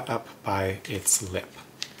net pot up by its lip.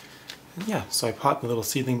 And yeah, so I pot the little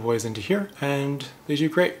seedling boys into here, and they do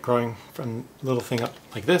great, growing from a little thing up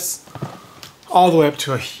like this, all the way up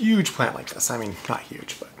to a huge plant like this. I mean, not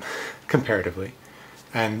huge, but comparatively.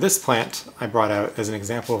 And this plant I brought out as an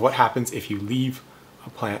example of what happens if you leave a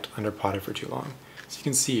plant underpotted for too long. So you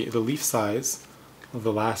can see the leaf size of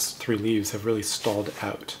the last 3 leaves have really stalled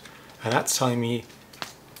out. And that's telling me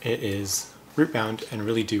it is root bound and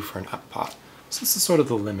really due for an up pot. So this is sort of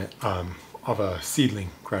the limit of a seedling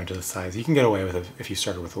grown to this size. You can get away with it if you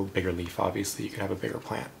started with a bigger leaf, obviously. You could have a bigger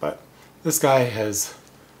plant, but this guy has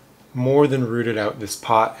more than rooted out this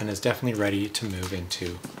pot and is definitely ready to move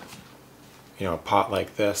into, you know, a pot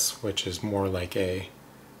like this, which is more like a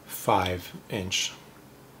 5-inch.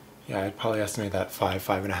 Yeah, I'd probably estimate that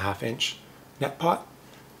 5.5 inch net pot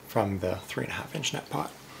from the 3.5 inch net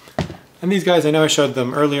pot. And these guys, I know I showed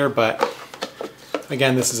them earlier, but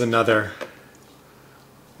again, this is another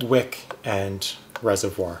wick and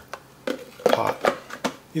reservoir pot.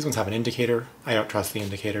 These ones have an indicator. I don't trust the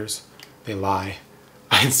indicators. They lie.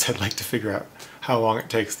 I instead like to figure out how long it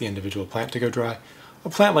takes the individual plant to go dry. A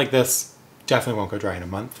plant like this definitely won't go dry in a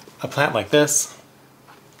month. A plant like this,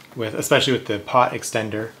 especially with the pot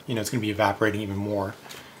extender, you know, it's going to be evaporating even more.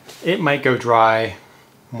 It might go dry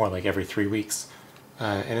more like every 3 weeks.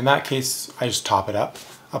 And in that case, I just top it up.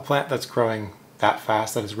 A plant that's growing that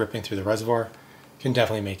fast, that is ripping through the reservoir, can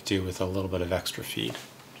definitely make do with a little bit of extra feed.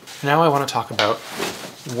 Now I want to talk about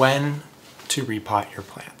when to repot your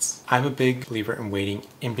plants. I'm a big believer in waiting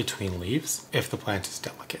in between leaves if the plant is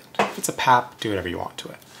delicate. If it's a pap, do whatever you want to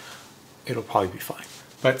it. It'll probably be fine.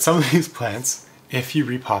 But some of these plants, if you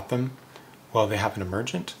repot them while they have an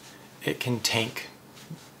emergent, it can tank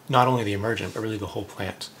not only the emergent, but really the whole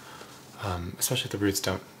plant, especially if the roots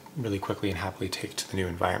don't really quickly and happily take to the new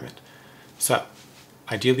environment. So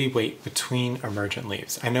ideally wait between emergent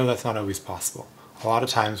leaves. I know that's not always possible. A lot of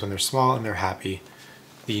times when they're small and they're happy,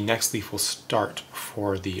 the next leaf will start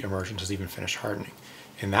before the emergent has even finished hardening.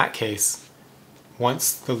 In that case,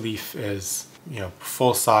 once the leaf is, you know,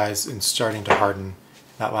 full size and starting to harden,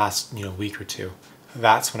 that last, you know, week or two,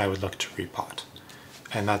 that's when I would look to repot.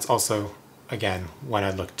 And that's also, again, when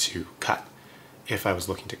I'd look to cut, if I was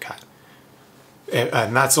looking to cut.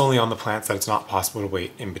 And that's only on the plants that it's not possible to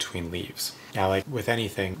wait in between leaves. Now, like with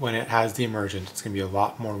anything, when it has the emergent, it's going to be a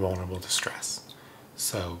lot more vulnerable to stress.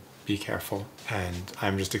 So be careful. And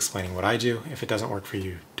I'm just explaining what I do. If it doesn't work for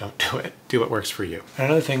you, don't do it. Do what works for you. And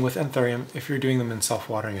another thing with Anthurium, if you're doing them in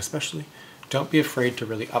self-watering especially, don't be afraid to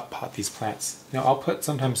really up-pot these plants. Now, I'll put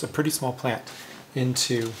sometimes a pretty small plant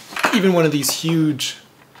into even one of these huge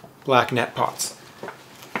black net pots.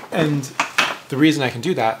 And the reason I can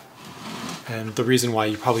do that, and the reason why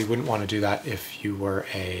you probably wouldn't want to do that if you were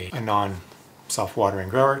a non-self-watering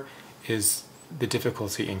grower, is the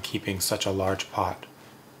difficulty in keeping such a large pot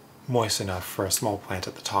moist enough for a small plant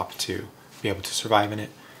at the top to be able to survive in it.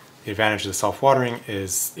 The advantage of the self-watering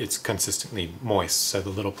is it's consistently moist, so the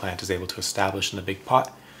little plant is able to establish in the big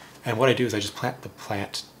pot. And what I do is I just plant the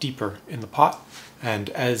plant deeper in the pot, and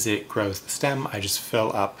as it grows the stem, I just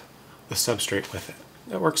fill up the substrate with it.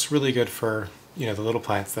 That works really good for, you know, the little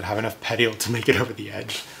plants that have enough petiole to make it over the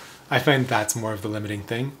edge. I find that's more of the limiting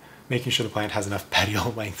thing, making sure the plant has enough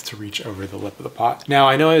petiole length to reach over the lip of the pot. Now,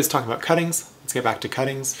 I know I was talking about cuttings. Let's get back to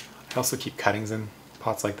cuttings. I also keep cuttings in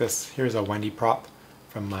pots like this. Here's a Wendy prop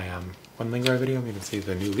from my one lingera video. You can see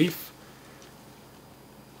the new leaf.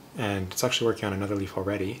 And it's actually working on another leaf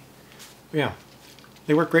already. But yeah,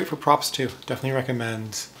 they work great for props too. Definitely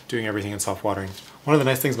recommend doing everything in self-watering. One of the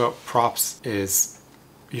nice things about props is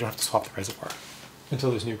you don't have to swap the reservoir until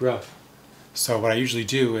there's new growth. So what I usually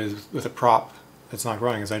do is with a prop that's not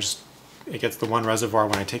growing is it gets the one reservoir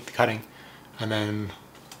when I take the cutting, and then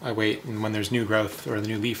I wait, and when there's new growth or the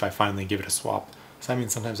new leaf, I finally give it a swap. So that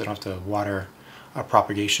means sometimes I don't have to water a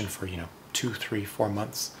propagation for, you know, 2, 3, 4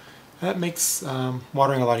 months. That makes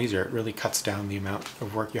watering a lot easier. It really cuts down the amount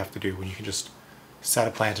of work you have to do when you can just set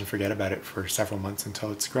a plant and forget about it for several months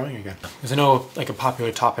until it's growing again. Because I know like a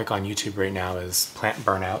popular topic on YouTube right now is plant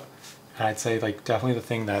burnout. And I'd say like definitely the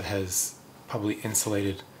thing that has probably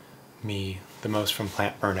insulated me the most from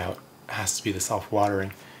plant burnout has to be the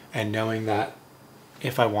self-watering, and knowing that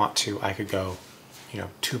if I want to, I could go, you know,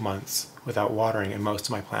 2 months without watering and most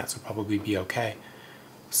of my plants would probably be okay.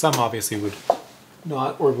 Some obviously would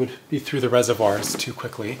not, or would be through the reservoirs too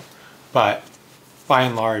quickly, but by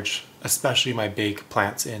and large, especially my big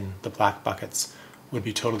plants in the black buckets, would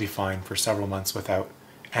be totally fine for several months without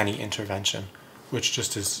any intervention, which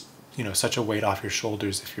just is, you know, such a weight off your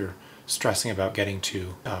shoulders if you're stressing about getting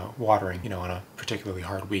to watering, you know, on a particularly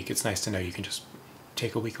hard week. It's nice to know you can just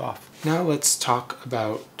take a week off. Now let's talk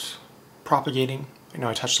about propagating. I know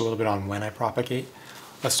I touched a little bit on when I propagate.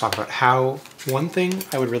 Let's talk about how. One thing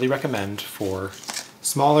I would really recommend for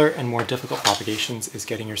smaller and more difficult propagations is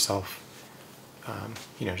getting yourself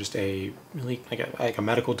you know, just a really like a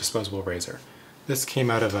medical disposable razor. This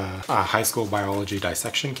came out of a high school biology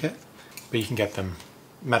dissection kit, but you can get them,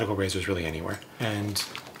 medical razors, really anywhere. And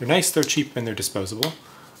they're nice, they're cheap, and they're disposable.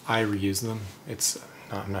 I reuse them.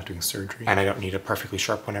 I'm not doing surgery, and I don't need a perfectly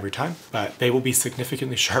sharp one every time, but they will be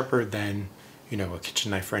significantly sharper than, you know, a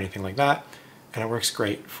kitchen knife or anything like that. And it works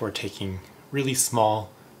great for taking really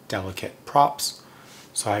small, delicate props.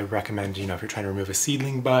 So I recommend, you know, if you're trying to remove a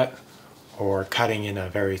seedling butt or cutting in a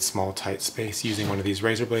very small, tight space, using one of these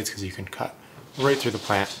razor blades, because you can cut right through the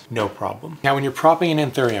plant, no problem. Now, when you're propping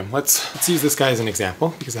an Anthurium, let's use this guy as an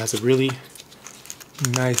example, because it has a really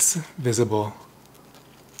nice, visible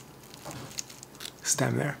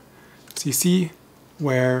stem there. So you see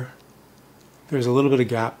where there's a little bit of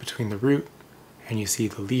gap between the root and you see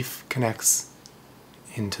the leaf connects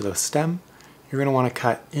into the stem. You're going to want to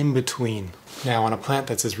cut in between. Now, on a plant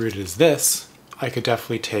that's as rooted as this, I could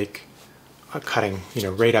definitely take a cutting, you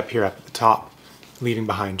know, right up here up at the top, leaving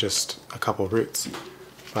behind just a couple roots.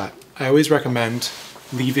 But I always recommend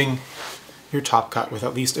leaving your top cut with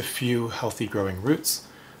at least a few healthy growing roots,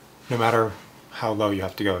 no matter how low you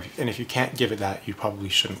have to go. And if you can't give it that, you probably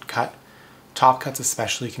shouldn't cut. Top cuts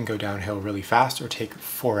especially can go downhill really fast or take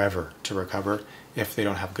forever to recover if they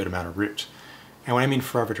don't have a good amount of root. And when I mean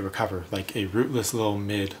forever to recover, like a rootless little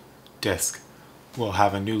mid disc will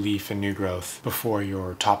have a new leaf and new growth before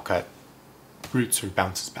your top cut roots or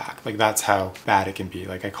bounces back. Like, that's how bad it can be.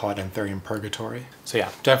 Like, I call it Anthurium purgatory. So yeah,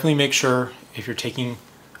 definitely make sure if you're taking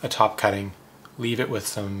a top cutting, leave it with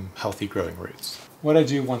some healthy growing roots. What I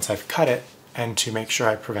do once I've cut it, and to make sure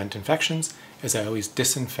I prevent infections, is I always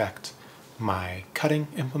disinfect my cutting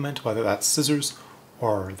implement, whether that's scissors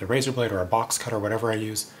or the razor blade or a box cutter, whatever I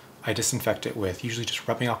use. I disinfect it with usually just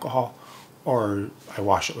rubbing alcohol, or I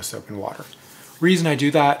wash it with soap and water. Reason I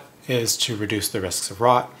do that is to reduce the risks of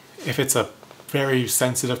rot. If it's a very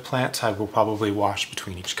sensitive plant, I will probably wash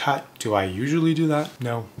between each cut. Do I usually do that?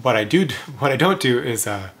 No. What I don't do is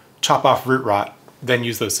chop off root rot, then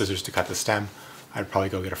use those scissors to cut the stem. I'd probably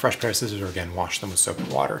go get a fresh pair of scissors, or again, wash them with soap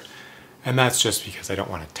and water. And that's just because I don't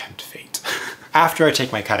want to tempt fate. After I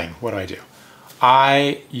take my cutting, what do?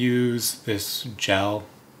 I use this gel.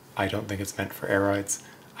 I don't think it's meant for aeroids.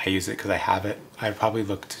 I use it because I have it. I'd probably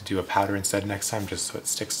look to do a powder instead next time, just so it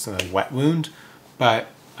sticks to the wet wound. But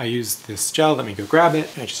I use this gel. Let me go grab it.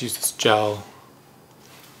 I just use this gel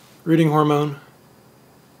rooting hormone.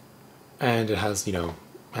 And it has, you know,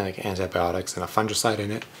 I think antibiotics and a fungicide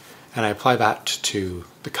in it. And I apply that to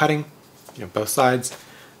the cutting, you know, both sides.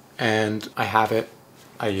 And I have it.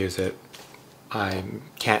 I use it. I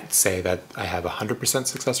can't say that I have 100%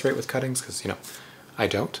 success rate with cuttings, because, you know, I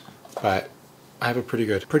don't, but I have a pretty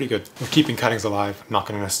good with keeping cuttings alive. I'm not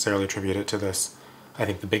going to necessarily attribute it to this. I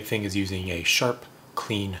think the big thing is using a sharp,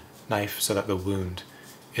 clean knife so that the wound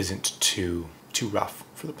isn't too rough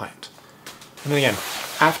for the plant. And then again,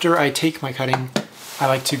 after I take my cutting, I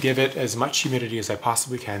like to give it as much humidity as I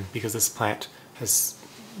possibly can, because this plant has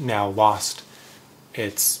now lost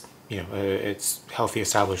its, you know, its healthy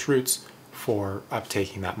established roots for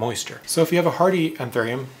uptaking that moisture. So if you have a hardy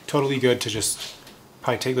Anthurium, totally good to just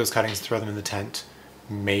probably take those cuttings, throw them in the tent,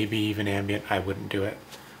 maybe even ambient. I wouldn't do it,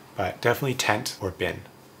 but definitely tent or bin.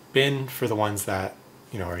 Bin for the ones that,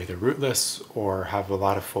 you know, are either rootless or have a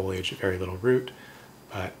lot of foliage, very little root,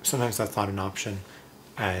 but sometimes that's not an option.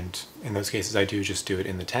 And in those cases, I do just do it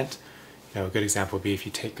in the tent. You know, a good example would be if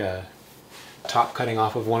you take a top cutting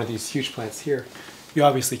off of one of these huge plants here, you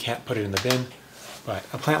obviously can't put it in the bin, but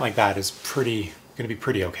a plant like that is going to be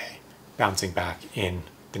pretty okay bouncing back in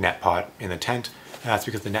the net pot in the tent, and that's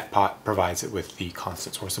because the net pot provides it with the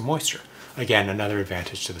constant source of moisture. Again, another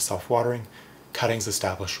advantage to the self-watering. Cuttings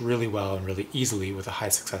establish really well and really easily with a high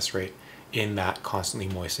success rate in that constantly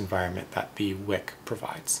moist environment that the wick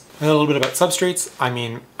provides. And a little bit about substrates. I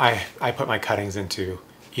mean, I put my cuttings into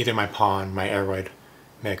either my pond, my aeroid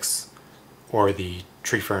mix, or the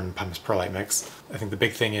tree fern pumice perlite mix. I think the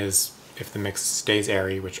big thing is if the mix stays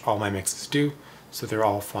airy, which all my mixes do, so they're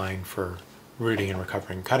all fine for rooting and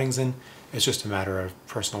recovering cuttings in. It's just a matter of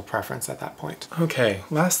personal preference at that point. Okay,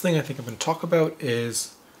 last thing I think I'm going to talk about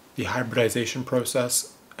is the hybridization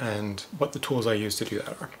process and what the tools I use to do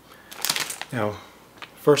that are. Now,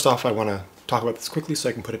 first off, I want to talk about this quickly so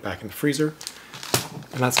I can put it back in the freezer.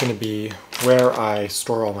 And that's going to be where I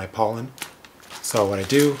store all my pollen. So what I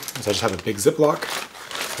do is I just have a big Ziploc,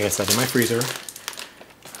 like I said, in my freezer.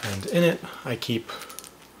 And in it, I keep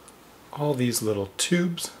all these little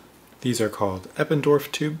tubes. These are called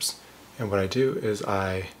Eppendorf tubes. And what I do is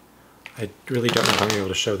I really don't know if I'm going to be able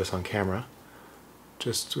to show this on camera,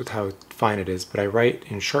 just with how fine it is, but I write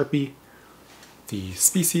in Sharpie the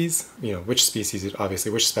species, you know, which species,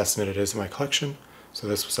 obviously which specimen it is in my collection. So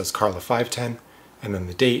this says Carla 510, and then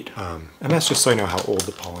the date, and that's just so I know how old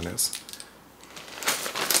the pollen is.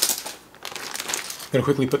 I'm going to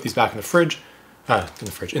quickly put these back in the fridge.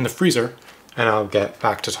 in the freezer, and I'll get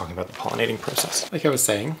back to talking about the pollinating process. Like I was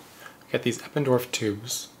saying, get these Eppendorf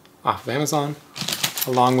tubes off of Amazon,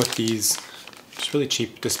 along with these just really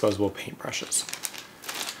cheap disposable paintbrushes.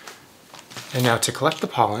 And now to collect the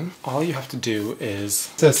pollen, all you have to do is,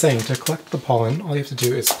 to collect the pollen, all you have to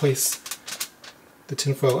do is place the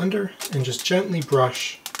tinfoil under and just gently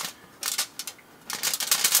brush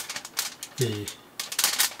the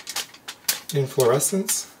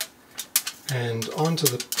inflorescence, and onto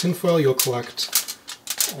the tinfoil you'll collect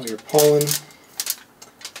all your pollen.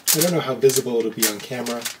 I don't know how visible it'll be on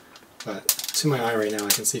camera, but to my eye right now I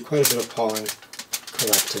can see quite a bit of pollen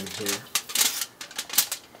collecting here.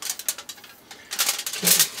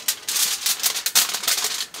 Okay.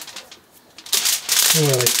 And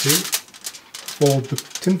what I like to do, fold the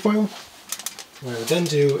tinfoil. What I would then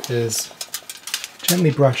do is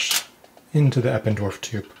gently brush into the Eppendorf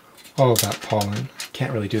tube all of that pollen.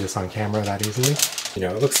 Can't really do this on camera that easily. You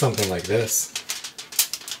know, it looks something like this.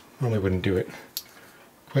 Normally wouldn't do it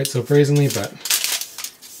quite so brazenly, but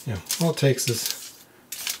you know, all it takes is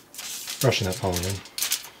brushing that pollen in.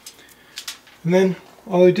 And then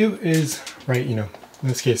all I do is write, you know, in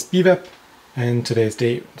this case BVEP and today's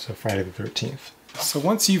date, so Friday the 13th. So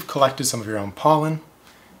once you've collected some of your own pollen,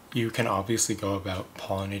 you can obviously go about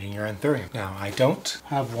pollinating your Anthurium. Now, I don't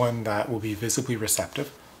have one that will be visibly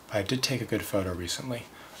receptive, but I did take a good photo recently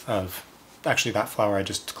of actually that flower I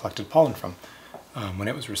just collected pollen from when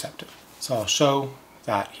it was receptive. So I'll show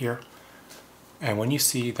that here. And when you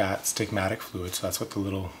see that stigmatic fluid, so that's what the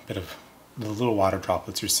little water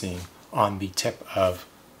droplets you're seeing on the tip of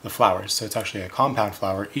the flowers. So it's actually a compound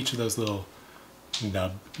flower. Each of those little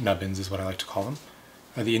nubbins is what I like to call them,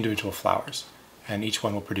 are the individual flowers. And each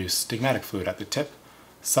one will produce stigmatic fluid at the tip.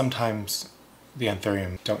 Sometimes the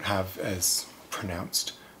Anthurium don't have as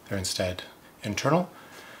pronounced. They're instead internal.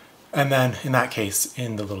 And then in that case,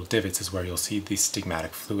 in the little divots is where you'll see the stigmatic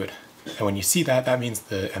fluid. And when you see that, that means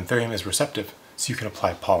the Anthurium is receptive, so you can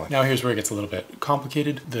apply pollen. Now here's where it gets a little bit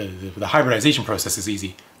complicated. The hybridization process is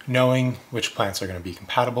easy. Knowing which plants are going to be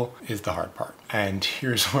compatible is the hard part. And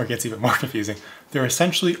here's where it gets even more confusing. They're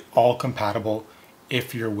essentially all compatible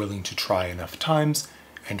if you're willing to try enough times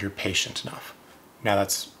and you're patient enough. Now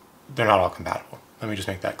they're not all compatible. Let me just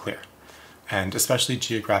make that clear. And especially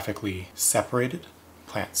geographically separated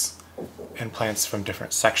plants and plants from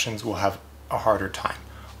different sections will have a harder time.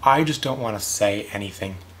 I just don't want to say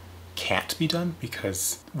anything can't be done,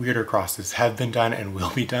 because weirder crosses have been done and will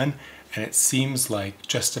be done, and it seems like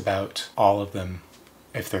just about all of them,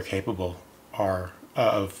 if they're capable, are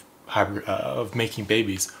of making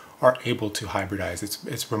babies, are able to hybridize.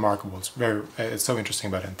 It's remarkable. It's so interesting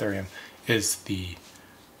about Anthurium is the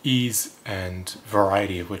ease and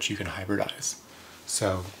variety of which you can hybridize.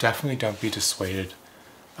 So definitely don't be dissuaded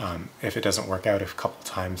if it doesn't work out a couple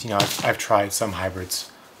times. You know, I've tried some hybrids,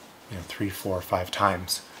 you know, 3, 4, 5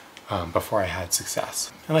 times before I had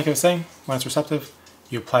success. And like I was saying, when it's receptive,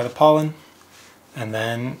 you apply the pollen, and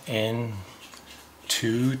then in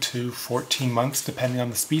 2 to 14 months, depending on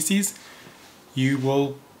the species, you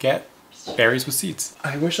will get berries with seeds.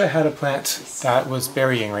 I wish I had a plant that was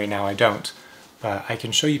berrying right now. I don't, but I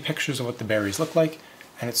can show you pictures of what the berries look like,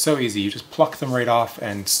 and it's so easy. You just pluck them right off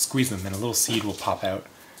and squeeze them, and a little seed will pop out.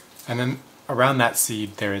 And then around that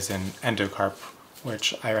seed there is an endocarp,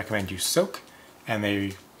 which I recommend you soak, and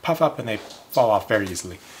they puff up and they fall off very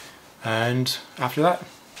easily. And after that,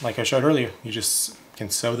 like I showed earlier, you just can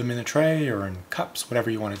sow them in a tray or in cups, whatever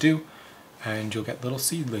you want to do, and you'll get little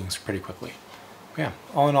seedlings pretty quickly. Yeah,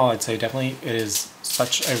 all in all, I'd say definitely it is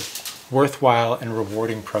such a worthwhile and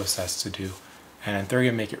rewarding process to do, and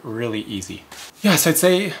Anthurium make it really easy. Yes, I'd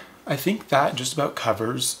say I think that just about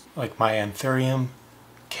covers like my Anthurium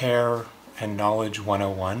care and knowledge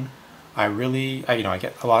 101. I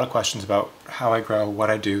get a lot of questions about how I grow, what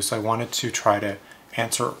I do, so I wanted to try to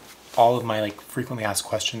answer all of my frequently asked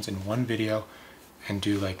questions in one video and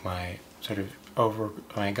do my sort of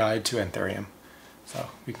my guide to Anthurium. So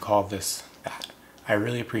we can call this that. I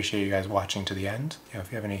really appreciate you guys watching to the end. You know,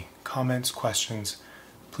 if you have any comments, questions,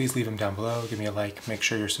 please leave them down below. Give me a like, make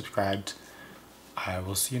sure you're subscribed. I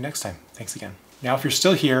will see you next time. Thanks again. Now, if you're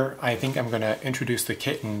still here, I think I'm going to introduce the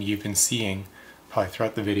kitten you've been seeing probably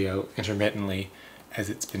throughout the video intermittently, as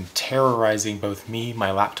it's been terrorizing both me,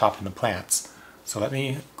 my laptop, and the plants. So let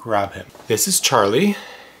me grab him. This is Charlie.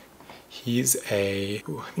 He's I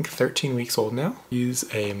think 13 weeks old now.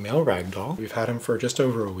 He's a male ragdoll. We've had him for just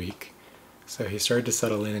over a week. So he started to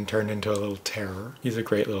settle in and turned into a little terror. He's a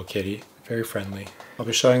great little kitty, very friendly. I'll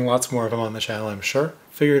be showing lots more of him on the channel, I'm sure.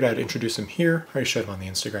 Figured I'd introduce him here. I already showed him on the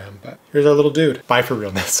Instagram, but here's our little dude. Bye for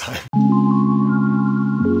real next time.